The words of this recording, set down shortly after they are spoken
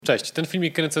Cześć, ten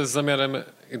filmik kręcę z zamiarem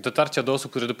dotarcia do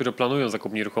osób, które dopiero planują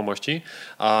zakup nieruchomości,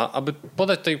 aby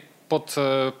podać tutaj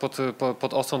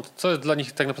pod osąd, co jest dla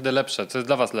nich tak naprawdę lepsze, co jest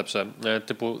dla Was lepsze,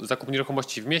 typu zakup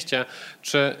nieruchomości w mieście,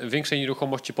 czy większej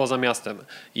nieruchomości poza miastem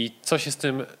i co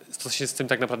się z tym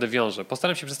tak naprawdę wiąże.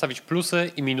 Postaram się przedstawić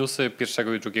plusy i minusy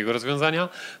pierwszego i drugiego rozwiązania,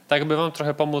 tak by Wam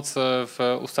trochę pomóc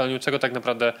w ustaleniu, czego tak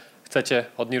naprawdę chcecie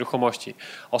od nieruchomości.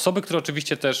 Osoby, które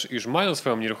oczywiście też już mają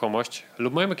swoją nieruchomość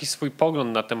lub mają jakiś swój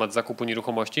pogląd na temat zakupu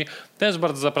nieruchomości, też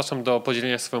bardzo zapraszam do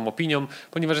podzielenia się swoją opinią,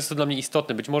 ponieważ jest to dla mnie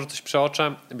istotne. Być może coś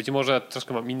przeoczę, być może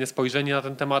troszkę mam inne spojrzenie na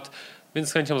ten temat, więc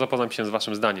z chęcią zapoznam się z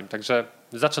Waszym zdaniem. Także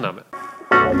zaczynamy.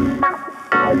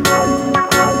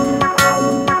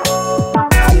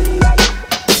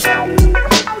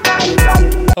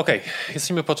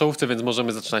 Jesteśmy po czołówce, więc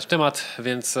możemy zaczynać temat,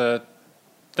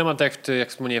 temat, jak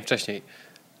wspomniałem wcześniej.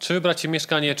 Czy wybrać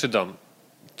mieszkanie, czy dom?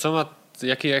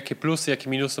 Jakie plusy, jakie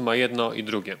minusy ma jedno i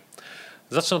drugie?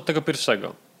 Zacznę od tego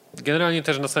pierwszego. Generalnie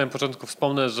też na samym początku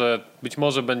wspomnę, że być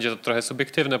może będzie to trochę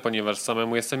subiektywne, ponieważ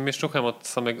samemu jestem mieszczuchem,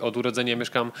 od urodzenia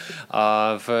mieszkam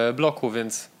w bloku,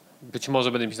 więc być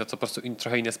może będę mieć na to po prostu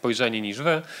trochę inne spojrzenie niż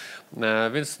Wy.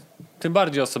 Więc tym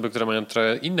bardziej osoby, które mają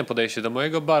trochę inne podejście do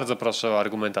mojego, bardzo proszę o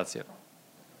argumentację.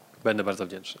 Będę bardzo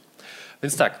wdzięczny.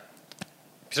 Więc tak.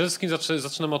 Przede wszystkim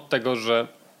zaczynam od tego, że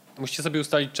musicie sobie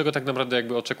ustalić, czego tak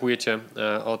naprawdę oczekujecie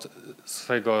od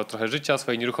swojego trochę życia,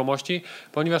 swojej nieruchomości,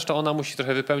 ponieważ to ona musi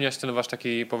trochę wypełniać ten wasz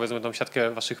taki, powiedzmy, tą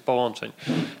siatkę waszych połączeń.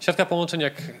 Siatka połączeń,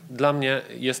 jak dla mnie,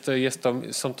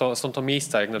 są to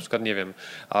miejsca, jak na przykład, nie wiem,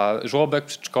 żłobek,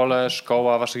 przedszkole,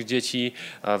 szkoła waszych dzieci,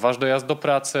 wasz dojazd do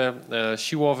pracy,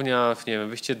 siłownia, nie wiem,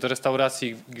 wyjście do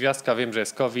restauracji, gwiazdka, wiem, że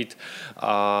jest COVID,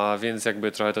 więc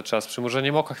trochę to trzeba z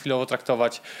przymrużeniem oka chwilowo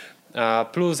traktować.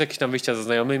 Plus jakieś tam wyjścia ze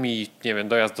znajomymi, nie wiem,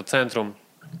 dojazd do centrum,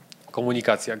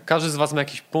 komunikacja. Każdy z Was ma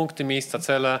jakieś punkty, miejsca,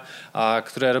 cele,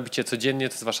 które robicie codziennie,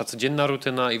 to jest Wasza codzienna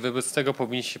rutyna i wobec tego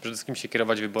powinniście przede wszystkim się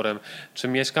kierować wyborem, czy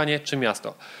mieszkanie, czy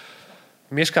miasto.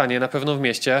 Mieszkanie na pewno w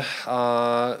mieście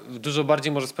dużo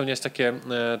bardziej może spełniać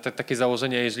takie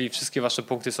założenia, jeżeli wszystkie Wasze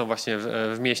punkty są właśnie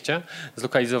w mieście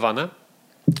zlokalizowane.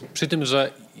 Przy tym,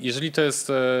 że jeżeli to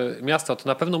jest miasto, to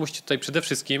na pewno musicie tutaj przede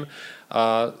wszystkim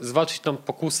zwalczyć tą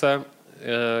pokusę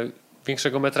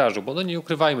większego metrażu, bo nie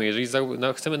ukrywajmy, jeżeli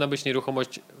chcemy nabyć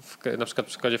nieruchomość na przykład w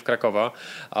przykładzie w Krakowa,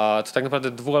 to tak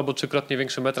naprawdę albo trzykrotnie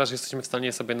większy metraż jesteśmy w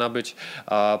stanie sobie nabyć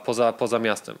poza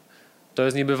miastem. To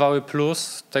jest niebywały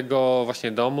plus tego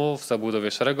właśnie domu w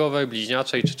zabudowie szeregowej,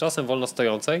 bliźniaczej czy czasem wolno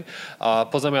stojącej, a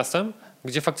poza miastem,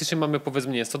 gdzie faktycznie mamy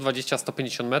powiedzmy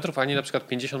 120-150 metrów, a nie na przykład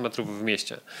 50 metrów w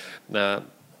mieście.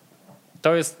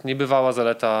 To jest niebywała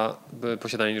zaleta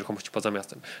posiadania nieruchomości poza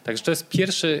miastem. Także to jest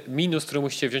pierwszy minus, który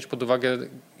musicie wziąć pod uwagę,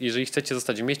 jeżeli chcecie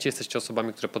zostać w mieście, jesteście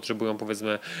osobami, które potrzebują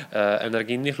powiedzmy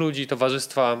energii innych ludzi,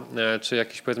 towarzystwa, czy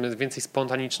jakieś powiedzmy więcej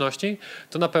spontaniczności,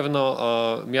 to na pewno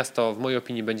miasto w mojej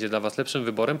opinii będzie dla Was lepszym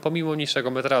wyborem, pomimo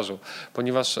mniejszego metrażu,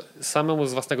 ponieważ samemu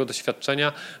z własnego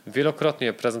doświadczenia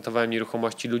wielokrotnie prezentowałem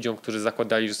nieruchomości ludziom, którzy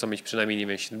zakładali, że chcą mieć przynajmniej, nie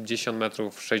wiem, 70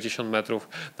 metrów, 60 metrów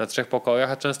na 3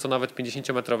 pokojach, a często nawet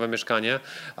 50-metrowe mieszkanie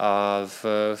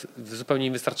zupełnie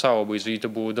im wystarczało, bo jeżeli to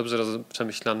był dobrze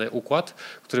przemyślany układ,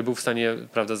 który był w stanie,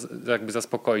 prawda,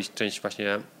 zaspokoić część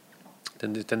właśnie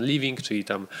ten living, czyli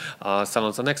tam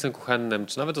salon z aneksem kuchennym,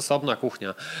 czy nawet osobna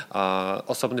kuchnia,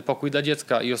 osobny pokój dla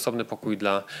dziecka i osobny pokój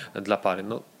dla pary.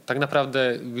 No, tak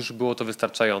naprawdę już było to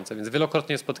wystarczające, więc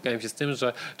wielokrotnie spotykałem się z tym,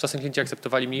 że czasem klienci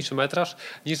akceptowali mniejszy metraż,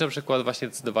 niż na przykład właśnie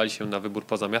decydowali się na wybór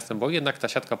poza miastem, bo jednak ta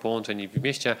siatka połączeń w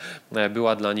mieście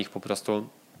była dla nich po prostu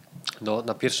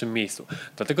na pierwszym miejscu.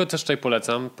 Dlatego też tutaj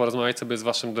polecam porozmawiać sobie z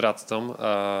Waszym doradcą.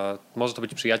 Może to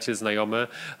być przyjaciel, znajomy,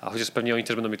 chociaż pewnie oni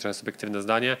też będą mieć trochę subiektywne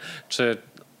zdanie, czy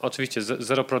oczywiście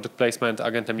zero product placement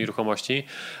agentem nieruchomości,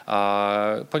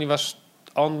 ponieważ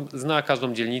on zna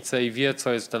każdą dzielnicę i wie,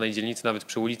 co jest w danej dzielnicy, nawet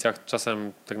przy ulicach.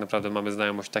 Czasem tak naprawdę mamy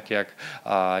znajomość takie jak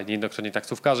niejednokrotnie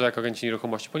taksówkarze, jak agenci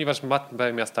nieruchomości, ponieważ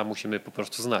mapę miasta musimy po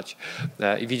prostu znać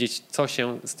i wiedzieć, co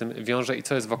się z tym wiąże i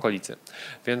co jest w okolicy.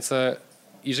 Więc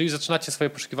jeżeli zaczynacie swoje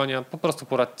poszukiwania, po prostu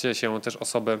poradźcie się też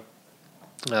osoby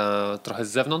trochę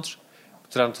z zewnątrz,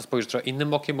 która na to spojrzy trochę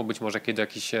innym okiem, bo być może kiedy do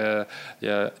jakiejś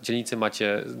dzielnicy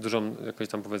macie dużą, jakoś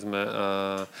tam powiedzmy,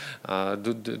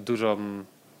 dużą,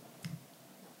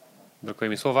 brakuje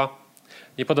mi słowa,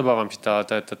 nie podoba Wam się ta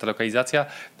lokalizacja,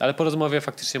 ale po rozmowie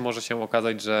faktycznie może się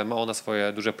okazać, że ma ona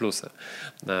swoje duże plusy.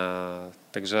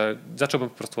 Także zacząłbym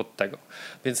po prostu od tego.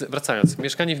 Więc wracając,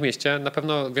 mieszkanie w mieście na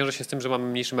pewno wiąże się z tym, że mamy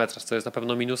mniejszy metraż, co jest na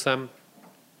pewno minusem.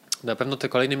 Na pewno tym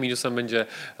kolejnym minusem będzie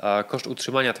koszt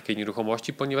utrzymania takiej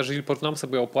nieruchomości, ponieważ jeżeli porównamy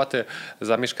sobie opłaty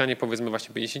za mieszkanie powiedzmy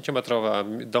właśnie 50-metrowe,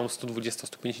 a dom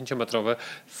 120-150 metrowy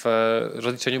w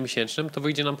rozliczeniu miesięcznym, to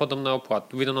wyjdą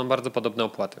nam bardzo podobne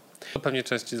opłaty. To pewnie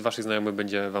część z Waszych znajomych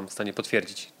będzie Wam w stanie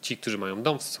potwierdzić, ci, którzy mają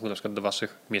dom w stosunku na przykład do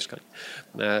Waszych mieszkań.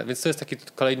 Więc to jest taki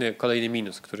kolejny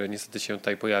minus, który niestety się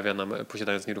tutaj pojawia nam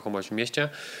posiadając nieruchomość w mieście.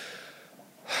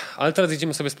 Ale teraz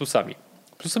idziemy sobie z plusami.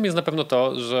 Plusem jest na pewno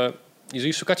to, że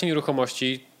jeżeli szukacie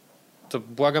nieruchomości, to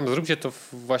błagam, zróbcie to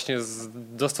właśnie z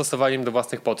dostosowaniem do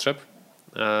własnych potrzeb.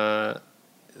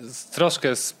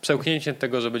 Troszkę z przełknięciem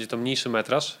tego, że będzie to mniejszy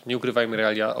metraż. Nie ukrywajmy,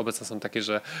 realia obecne są takie,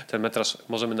 że ten metraż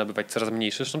możemy nabywać coraz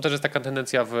mniejszy. Zresztą też jest taka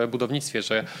tendencja w budownictwie,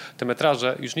 że te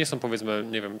metraże już nie są powiedzmy,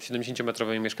 nie wiem,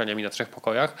 70-metrowymi mieszkaniami na 3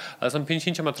 pokojach, ale są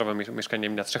 50-metrowymi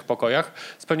mieszkaniami na 3 pokojach,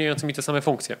 spełniającymi te same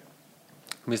funkcje.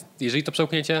 Więc jeżeli to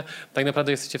przełkniecie, tak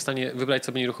naprawdę jesteście w stanie wybrać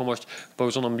sobie nieruchomość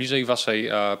położoną bliżej waszej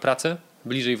pracy,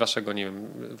 bliżej waszego, nie wiem,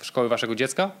 szkoły waszego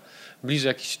dziecka, bliżej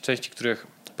jakichś części, których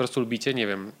po prostu lubicie, nie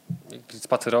wiem,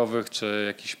 spacerowych, czy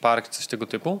jakiś park, coś tego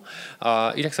typu.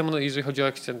 I tak samo, jeżeli chodzi o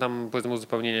jakieś tam, powiedzmy,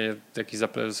 uzupełnienie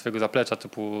swojego zaplecza,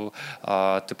 typu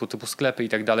sklepy i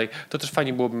tak dalej, to też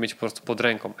fajnie byłoby mieć po prostu pod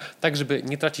ręką. Tak, żeby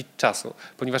nie tracić czasu,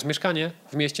 ponieważ mieszkanie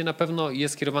w mieście na pewno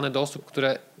jest skierowane do osób,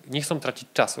 które nie chcą tracić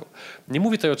czasu. Nie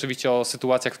mówię tutaj oczywiście o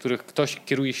sytuacjach, w których ktoś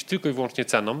kieruje się tylko i wyłącznie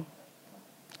ceną,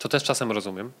 to też czasem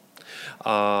rozumiem,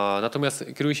 natomiast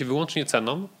kieruje się wyłącznie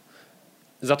ceną,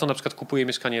 za to na przykład kupuje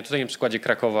mieszkanie, tutaj na przykładzie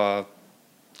Krakowa,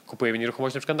 kupuje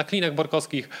nieruchomość na przykład na Klinach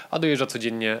Borkowskich, a dojeżdża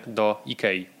codziennie do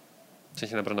Ikei, w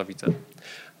sensie na Bronowice.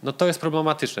 No to jest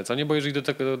problematyczne, co nie? Bo jeżeli do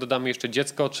tego dodamy jeszcze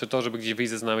dziecko, czy to, żeby gdzieś wyjść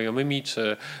ze znajomymi,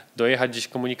 czy dojechać gdzieś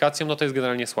komunikacją, no to jest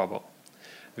generalnie słabo.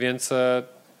 Więc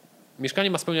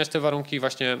mieszkanie ma spełniać te warunki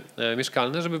właśnie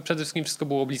mieszkalne, żeby przede wszystkim wszystko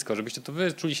było blisko, żebyście to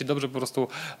wy czuli się dobrze po prostu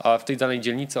w tej danej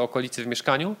dzielnicy, okolicy, w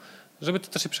mieszkaniu, żeby to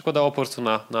też się przekładało po prostu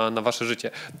na wasze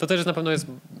życie. To też na pewno jest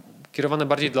kierowane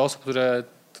bardziej dla osób, które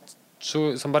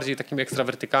są bardziej takimi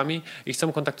ekstrawertykami i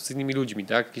chcą kontaktu z innymi ludźmi,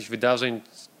 tak? Jakichś wydarzeń,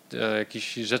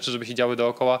 jakichś rzeczy, żeby się działy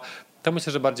dookoła. To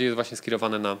myślę, że bardziej jest właśnie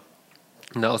skierowane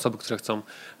na osoby, które chcą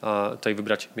tutaj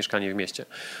wybrać mieszkanie w mieście.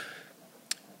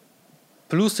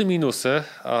 Plusy, minusy,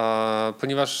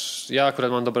 ponieważ ja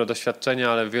akurat mam dobre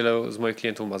doświadczenia, ale wiele z moich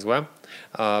klientów ma złe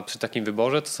przy takim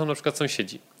wyborze, to są na przykład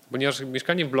sąsiedzi. Ponieważ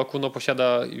mieszkanie w bloku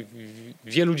posiada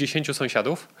wielu 10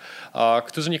 sąsiadów,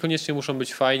 którzy niekoniecznie muszą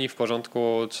być fajni, w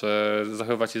porządku, czy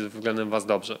zachowywać się względem was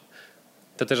dobrze.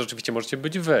 To też oczywiście możecie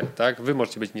być wy, tak? Wy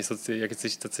możecie być jak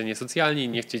jesteście tacy niesocjalni,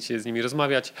 nie chcecie z nimi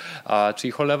rozmawiać, czy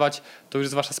ich olewać, to już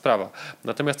jest wasza sprawa.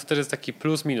 Natomiast to też jest taki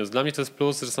plus, minus. Dla mnie to jest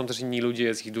plus, że są też inni ludzie,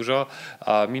 jest ich dużo,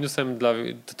 a minusem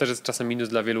to też jest czasem minus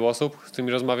dla wielu osób, z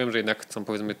którymi rozmawiam, że jednak są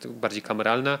powiedzmy bardziej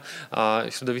kameralne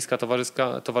środowiska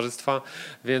towarzystwa,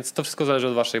 więc to wszystko zależy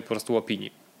od waszej po prostu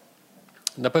opinii.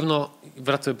 Na pewno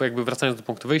wracając do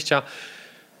punktu wyjścia,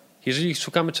 jeżeli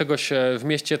szukamy czegoś w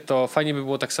mieście, to fajnie by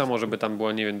było tak samo, żeby tam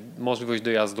była, nie wiem, możliwość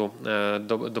dojazdu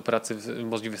do pracy w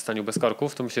możliwym staniu bez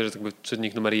korków. To myślę, że to jakby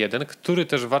czynnik numer 1, który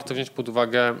też warto wziąć pod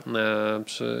uwagę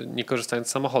nie korzystając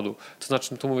z samochodu. To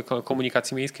znaczy, tu mówię o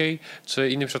komunikacji miejskiej czy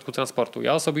innym środku transportu.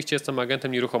 Ja osobiście jestem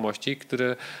agentem nieruchomości,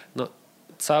 który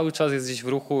cały czas jest gdzieś w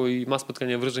ruchu i ma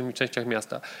spotkania w różnych częściach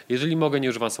miasta. Jeżeli mogę, nie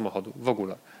używam samochodu w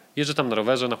ogóle. Jeżdżę tam na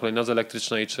rowerze, na hulajnodze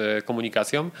elektrycznej czy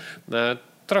komunikacją.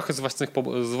 Trochę z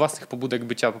własnych pobudek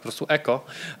bycia po prostu eko,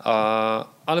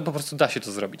 ale po prostu da się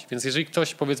to zrobić. Więc jeżeli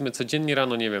ktoś powiedzmy codziennie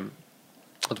rano, nie wiem,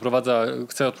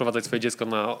 chce odprowadzać swoje dziecko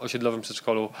na osiedlowym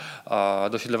przedszkolu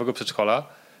do osiedlowego przedszkola,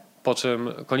 po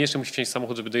czym koniecznie musi wsiąść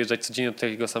samochód, żeby dojeżdżać codziennie do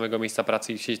takiego samego miejsca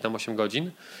pracy i siedzieć tam 8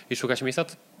 godzin i szukać miejsca,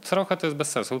 to trochę to jest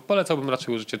bez sensu. Polecałbym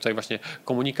raczej użycie tutaj właśnie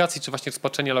komunikacji, czy właśnie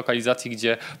rozpatrzenia lokalizacji,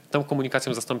 gdzie tą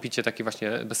komunikacją zastąpicie takie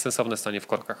właśnie bezsensowne stanie w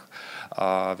korkach.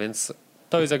 Więc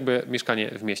to jest jakby mieszkanie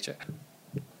w mieście.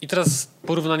 I teraz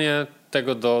porównanie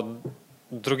tego do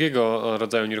drugiego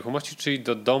rodzaju nieruchomości, czyli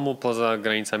do domu poza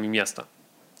granicami miasta.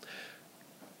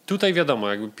 Tutaj wiadomo,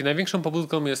 jakby największą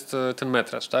pobudką jest ten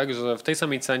metraż, tak? Że w tej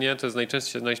samej cenie, to jest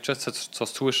najczęstsze co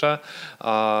słyszę,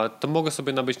 to mogę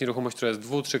sobie nabyć nieruchomość, która jest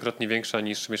 2-3-krotnie większa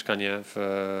niż mieszkanie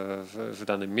w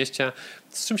danym mieście,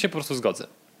 z czym się po prostu zgodzę.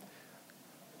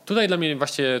 Tutaj dla mnie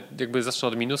właśnie jakby zacznę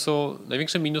od minusu.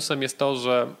 Największym minusem jest to,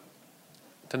 że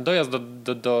ten dojazd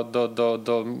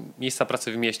do miejsca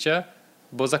pracy w mieście,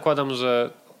 bo zakładam, że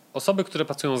osoby, które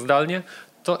pracują zdalnie,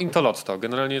 to im to lotto.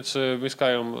 Generalnie czy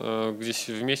mieszkają gdzieś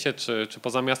w mieście, czy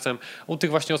poza miastem. U tych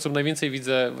właśnie osób najwięcej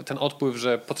widzę ten odpływ,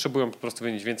 że potrzebują po prostu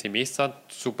mieć więcej miejsca.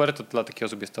 Super, to dla takich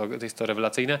osób jest to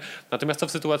rewelacyjne. Natomiast to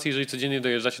w sytuacji, jeżeli codziennie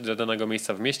dojeżdżacie do danego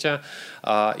miejsca w mieście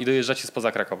i dojeżdżacie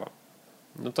spoza Krakowa.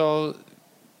 No to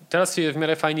Teraz się w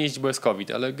miarę fajnie jeździ, bo jest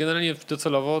COVID, ale generalnie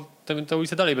docelowo te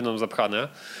ulice dalej będą zapchane,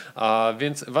 a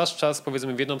więc wasz czas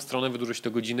powiedzmy w jedną stronę wydłuży się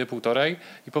do godziny, półtorej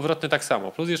i powrotny tak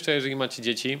samo. Plus jeszcze jeżeli macie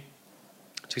dzieci,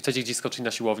 czy chcecie gdzieś skoczyć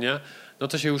na siłownię, no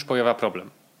to się już pojawia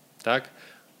problem, tak?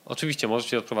 Oczywiście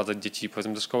możecie odprowadzać dzieci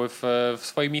powiedzmy do szkoły w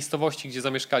swojej miejscowości, gdzie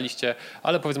zamieszkaliście,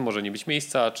 ale powiedzmy może nie być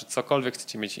miejsca, czy cokolwiek,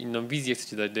 chcecie mieć inną wizję,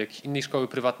 chcecie dać do jakiejś innej szkoły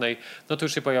prywatnej, no to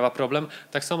już się pojawia problem.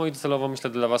 Tak samo i docelowo myślę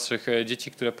dla waszych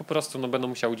dzieci, które po prostu no, będą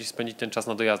musiały gdzieś spędzić ten czas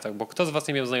na dojazdach, bo kto z was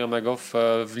nie miał znajomego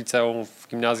w liceum, w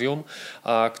gimnazjum,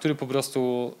 który po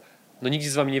prostu no nigdzie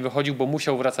z wami nie wychodził, bo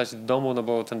musiał wracać do domu, no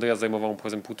bo ten dojazd zajmował mu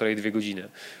powiedzmy 1,5–2 godziny.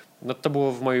 No to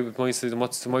było w mojej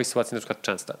sytuacji na przykład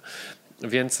częste.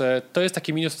 Więc to jest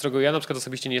taki minus, którego ja na przykład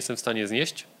osobiście nie jestem w stanie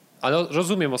znieść, ale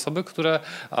rozumiem osoby, które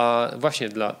właśnie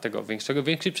dla tego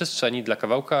większej przestrzeni, dla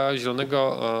kawałka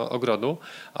zielonego ogrodu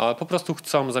po prostu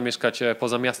chcą zamieszkać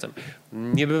poza miastem.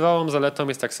 Niebywałą zaletą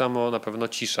jest tak samo na pewno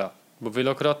cisza, bo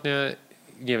wielokrotnie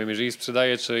nie wiem, jeżeli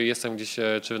sprzedaję, czy jestem gdzieś,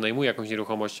 czy wynajmuję jakąś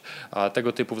nieruchomość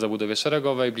tego typu w zabudowie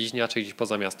szeregowej, bliźniaczej, gdzieś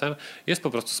poza miastem, jest po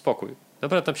prostu spokój.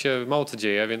 Naprawdę tam się mało co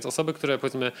dzieje, więc osoby, które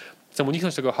powiedzmy chcą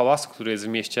uniknąć tego hałasu, który jest w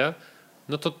mieście,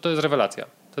 no to jest rewelacja.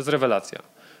 To jest rewelacja.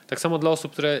 Tak samo dla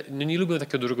osób, które nie lubią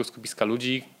takiego dużego skupiska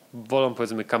ludzi, wolą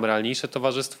powiedzmy kameralniejsze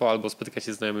towarzystwo albo spotykać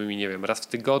się z znajomymi, nie wiem, raz w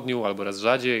tygodniu, albo raz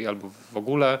rzadziej, albo w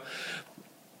ogóle.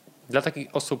 Dla takich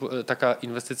osób taka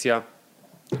inwestycja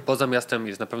poza miastem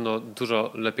jest na pewno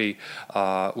dużo lepiej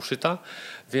uszyta,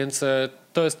 więc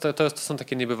to są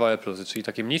takie niebywałe plusy, czyli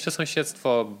takie mniejsze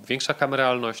sąsiedztwo, większa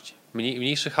kameralność,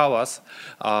 mniejszy hałas,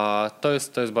 a to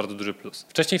jest bardzo duży plus.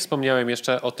 Wcześniej wspomniałem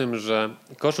jeszcze o tym, że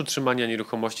koszt utrzymania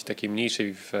nieruchomości takiej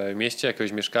mniejszej w mieście,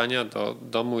 jakiegoś mieszkania do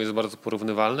domu jest bardzo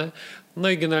porównywalny. No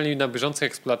i generalnie na bieżących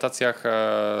eksploatacjach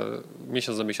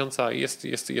miesiąc do miesiąca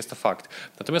jest to fakt.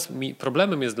 Natomiast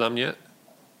problemem jest dla mnie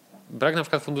brak na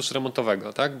przykład funduszu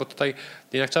remontowego, tak? Bo tutaj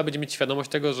jednak trzeba będzie mieć świadomość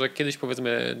tego, że kiedyś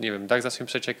powiedzmy, nie wiem, dach zacznie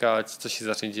przeciekać, coś się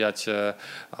zacznie dziać,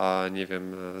 a nie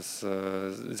wiem,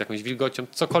 z jakąś wilgocią,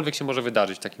 cokolwiek się może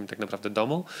wydarzyć w takim tak naprawdę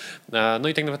domu. No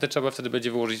i tak naprawdę trzeba wtedy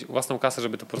będzie wyłożyć własną kasę,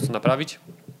 żeby to po prostu naprawić,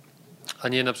 a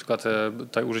nie na przykład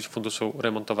tutaj użyć funduszu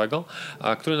remontowego,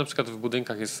 który na przykład w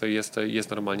budynkach jest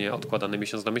normalnie odkładany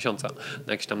miesiąc do miesiąca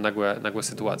na jakieś tam nagłe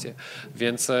sytuacje.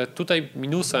 Więc tutaj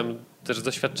minusem też z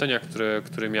doświadczenia,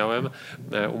 który miałem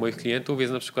u moich klientów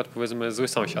jest na przykład powiedzmy zły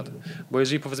sąsiad. Bo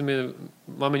jeżeli powiedzmy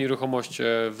mamy nieruchomość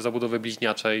w zabudowie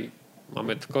bliźniaczej,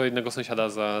 mamy tylko jednego sąsiada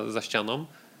za ścianą,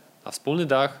 a wspólny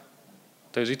dach,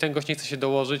 to jeżeli ten gość nie chce się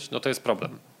dołożyć, no to jest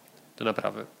problem do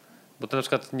naprawy. Bo to na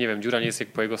przykład, nie wiem, dziura nie jest jak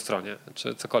po jego stronie,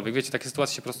 czy cokolwiek. Wiecie, takie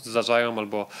sytuacje się po prostu zdarzają,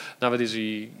 albo nawet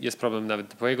jeżeli jest problem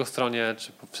nawet po jego stronie,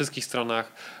 czy po wszystkich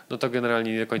stronach, no to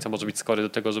generalnie nie do końca może być skory do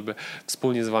tego, żeby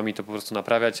wspólnie z wami to po prostu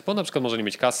naprawiać, bo na przykład może nie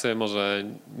mieć kasy, może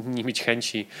nie mieć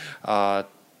chęci, a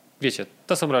wiecie,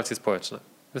 to są relacje społeczne.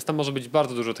 Więc tam może być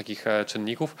bardzo dużo takich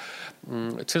czynników.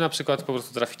 Czy na przykład po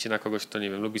prostu traficie na kogoś, kto nie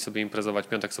wiem, lubi sobie imprezować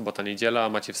piątek, sobota, niedziela, a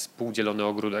macie współdzielony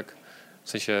ogródek. W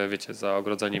sensie, wiecie, za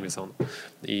ogrodzeniem jest on.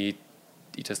 I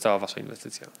to jest cała wasza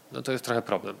inwestycja. No to jest trochę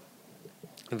problem.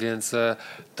 Więc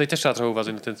tutaj też trzeba trochę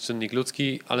uważać na ten czynnik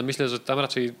ludzki, ale myślę, że tam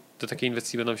raczej do takiej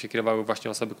inwestycji będą się kierowały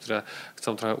właśnie osoby, które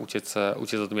chcą trochę uciec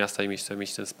od miasta i mieć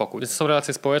ten spokój. Więc to są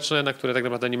relacje społeczne, na które tak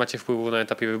naprawdę nie macie wpływu na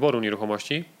etapie wyboru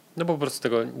nieruchomości, no bo po prostu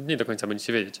tego nie do końca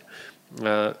będziecie wiedzieć.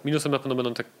 Minusem na pewno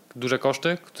będą tak duże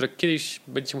koszty, które kiedyś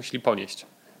będziecie musieli ponieść.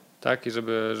 Tak? I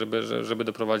żeby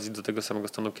doprowadzić do tego samego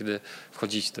stanu, kiedy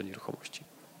wchodzicie do nieruchomości.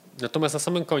 Natomiast na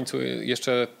samym końcu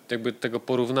jeszcze jakby tego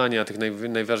porównania tych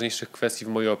najważniejszych kwestii w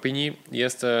mojej opinii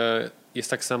jest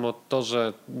tak samo to,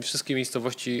 że wszystkie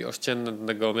miejscowości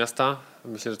ościennego miasta,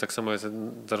 myślę, że tak samo jest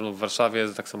zarówno w Warszawie,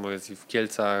 tak samo jest i w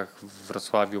Kielcach, w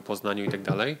Wrocławiu, Poznaniu i tak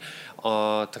dalej,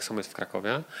 tak samo jest w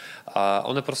Krakowie,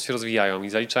 one po prostu się rozwijają i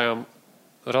zaliczają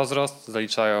rozrost,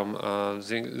 zaliczają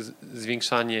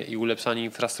zwiększanie i ulepszanie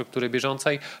infrastruktury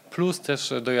bieżącej, plus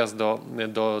też dojazd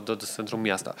do centrum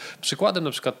miasta. Przykładem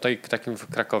na przykład tutaj takim w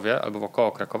Krakowie albo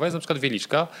wokoło Krakowa jest na przykład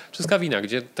Wieliczka czy Skawina,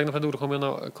 gdzie tak naprawdę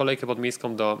uruchomiono kolejkę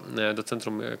podmiejską do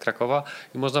centrum Krakowa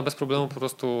i można bez problemu po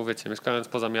prostu, wiecie, mieszkając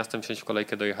poza miastem, wsiąść w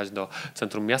kolejkę, dojechać do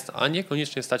centrum miasta, a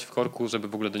niekoniecznie stać w korku, żeby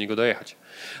w ogóle do niego dojechać.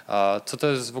 Co to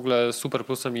jest w ogóle super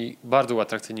plusem i bardzo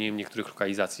uatrakcyjnieniem niektórych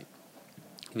lokalizacji.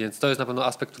 Więc to jest na pewno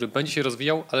aspekt, który będzie się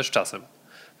rozwijał, ale z czasem.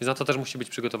 Więc na to też musi być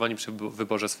przygotowani przy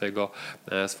wyborze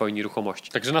swojej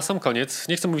nieruchomości. Także na sam koniec,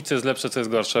 nie chcę mówić, co jest lepsze, co jest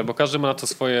gorsze, bo każdy ma na to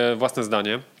swoje własne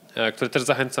zdanie, które też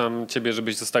zachęcam Ciebie,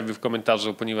 żebyś zostawił w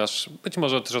komentarzu, ponieważ być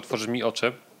może też otworzysz mi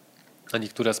oczy na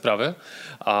niektóre sprawy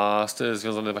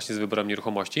związane właśnie z wyborem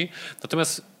nieruchomości.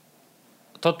 Natomiast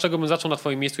to, od czego bym zaczął na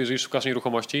Twoim miejscu, jeżeli szukasz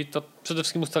nieruchomości, to przede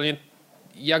wszystkim ustalenie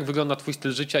jak wygląda twój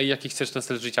styl życia i jaki chcesz ten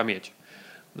styl życia mieć.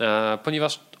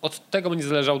 Ponieważ od tego będzie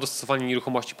zależało dostosowanie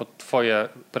nieruchomości pod twoje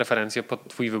preferencje, pod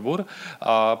twój wybór,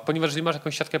 ponieważ jeżeli masz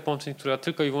jakąś siatkę połączeń, która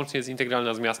tylko i wyłącznie jest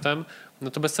integralna z miastem,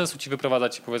 no to bez sensu ci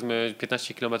wyprowadzać powiedzmy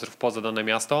 15 km poza dane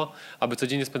miasto, aby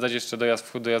codziennie spędzać jeszcze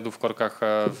dojazdu w korkach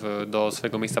do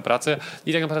swojego miejsca pracy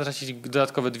i tak naprawdę tracić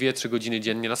dodatkowe 2-3 godziny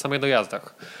dziennie na samych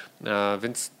dojazdach.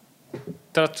 Więc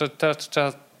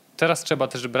teraz trzeba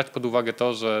też brać pod uwagę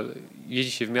to, że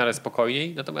jeździ się w miarę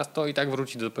spokojniej, natomiast to i tak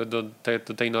wróci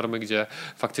do tej normy, gdzie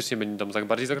faktycznie będą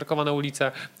bardziej zagrokowane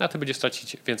ulice, a ty będziesz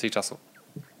tracić więcej czasu.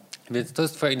 Więc to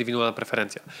jest twoja indywidualna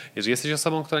preferencja. Jeżeli jesteś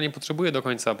osobą, która nie potrzebuje do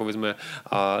końca, powiedzmy,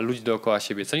 ludzi dookoła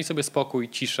siebie, ceni sobie spokój,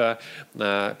 ciszę,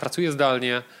 pracuje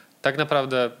zdalnie, tak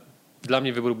naprawdę dla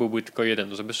mnie wybór byłby tylko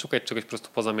jeden, żeby szukać czegoś po prostu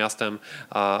poza miastem,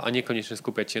 a niekoniecznie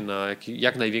skupiać się na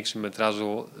jak największym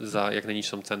metrażu za jak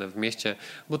najniższą cenę w mieście,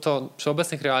 bo to przy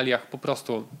obecnych realiach po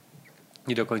prostu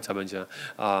nie do końca będzie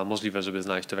możliwe, żeby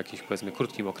znaleźć to w jakimś powiedzmy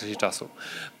krótkim okresie czasu.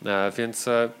 Więc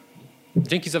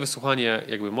dzięki za wysłuchanie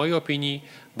jakby mojej opinii.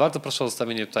 Bardzo proszę o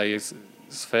zostawienie tutaj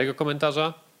swojego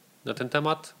komentarza na ten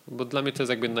temat, bo dla mnie to jest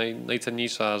jakby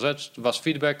najcenniejsza rzecz, wasz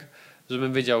feedback,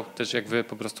 żebym wiedział też jak wy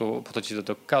po prostu podchodzicie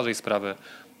do każdej sprawy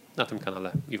na tym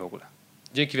kanale i w ogóle.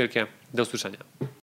 Dzięki wielkie, do usłyszenia.